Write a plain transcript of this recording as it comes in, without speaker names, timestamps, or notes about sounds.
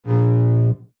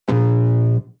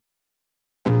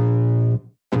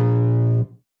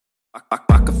I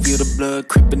can feel the blood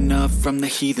creeping up from the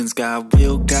heathens. Got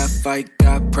will, got fight,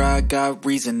 got pride, got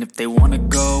reason. If they wanna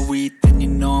go eat, then you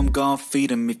know I'm gon'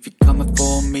 feed them. If you're coming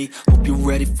for me, hope you're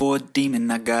ready for a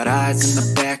demon. I got eyes in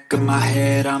the back of my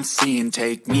head, I'm seeing.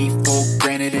 Take me for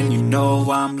granted and you know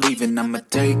I'm leaving. I'ma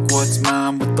take what's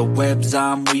mine with the webs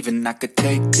I'm weaving. I could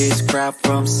take this crowd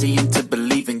from seeing to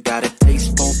believing. Got a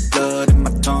taste for blood and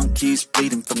my tongue keeps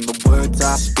bleeding from the words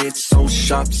I spit. So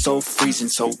sharp, so freezing,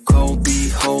 so cold.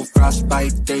 Behold,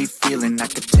 frostbite they feeling. I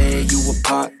could tear you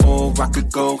apart or I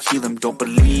could go heal them. Don't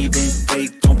believe in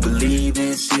fate, don't believe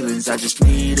in ceilings. I just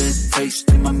need a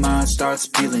taste and my mind starts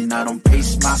peeling. I don't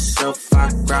pace myself, I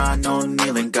grind on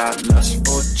kneeling. Got lust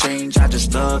for change, I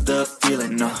just love the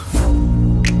feeling.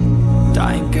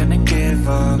 I ain't gonna give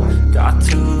up. Got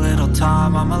too little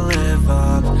time, I'ma live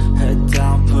up. Head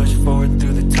down, push forward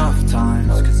through the tough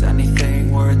times. Cause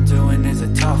anything worth doing is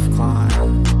a tough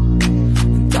climb.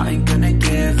 And I ain't gonna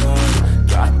give up.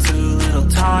 Got too little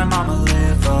time, I'ma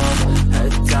live up.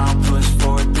 Head down, push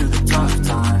forward through the tough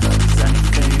times. Cause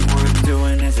anything worth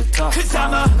doing is a tough climb. Cause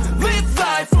I'ma live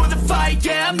life for the fight,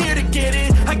 yeah, I'm here to get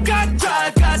it. I got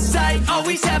drive, got sight,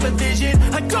 always have a vision.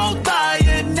 I don't lie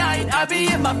at night, I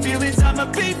be in my feelings. I'ma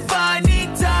be fine,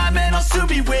 need time, and I'll soon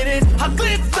be winning. I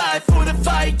live life for the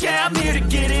fight, yeah, I'm here to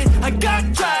get it. I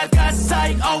got drive, got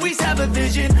sight, always have a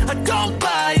vision. I don't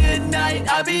lie at night,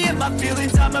 I be in my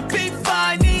feelings. I'ma be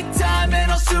fine, need time,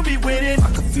 and I'll soon be winning.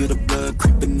 I can feel the blood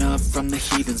creeping up from the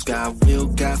heathens. Got will,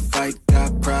 got fight,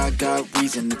 got pride, got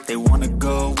reason. If they wanna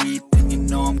go eat, then you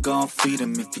know I'm gon' feed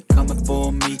them. If you're coming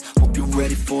for me, hope you're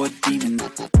ready for a demon. I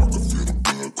can feel the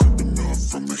blood creeping up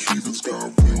from the heathens.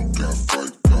 Got will, got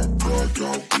fight, got pride,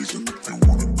 got reason. If they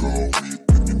wanna go eat,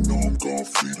 then you know I'm gon'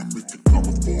 feed them. If you're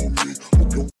coming for me,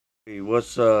 hope you're... Hey,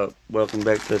 what's up? Welcome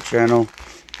back to the channel.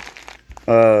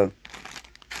 To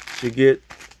get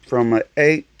from an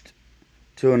 8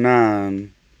 to a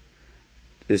 9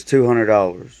 is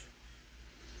 $200.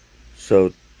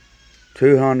 So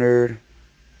 200,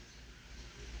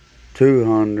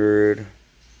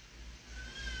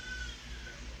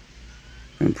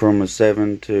 and from a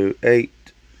 7 to 8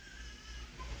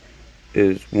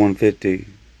 is 150.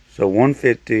 So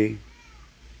 150,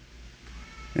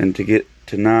 and to get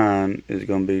to 9 is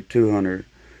going to be 200.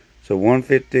 So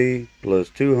 150 plus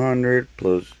 200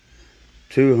 plus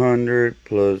 200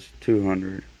 plus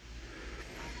 200.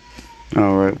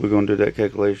 Alright, we're going to do that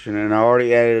calculation. And I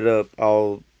already added up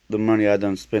all the money I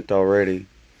done spent already.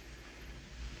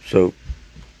 So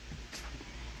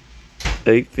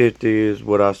 850 is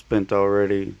what I spent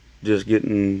already. Just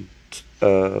getting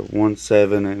 1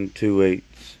 7 and 2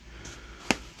 8s.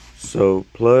 So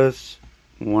plus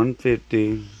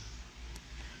 150.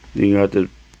 Then you have to,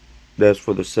 that's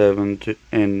for the 7 to,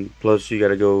 and plus you got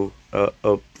to go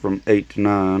up from 8 to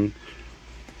 9.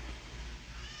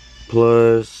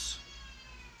 Plus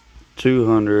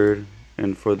 200,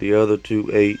 and for the other 2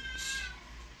 8s,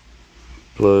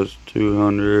 plus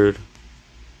 200,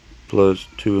 plus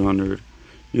 200.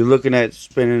 You're looking at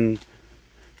spending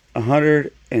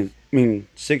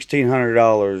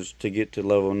 $1,600 to get to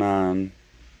level 9,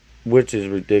 which is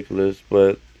ridiculous,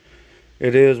 but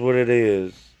it is what it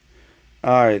is.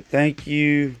 Alright, thank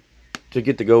you. To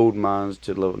get the gold mines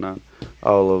to level 9,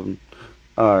 all of them.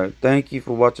 Alright, thank you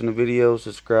for watching the video.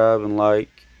 Subscribe and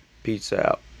like. Peace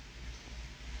out.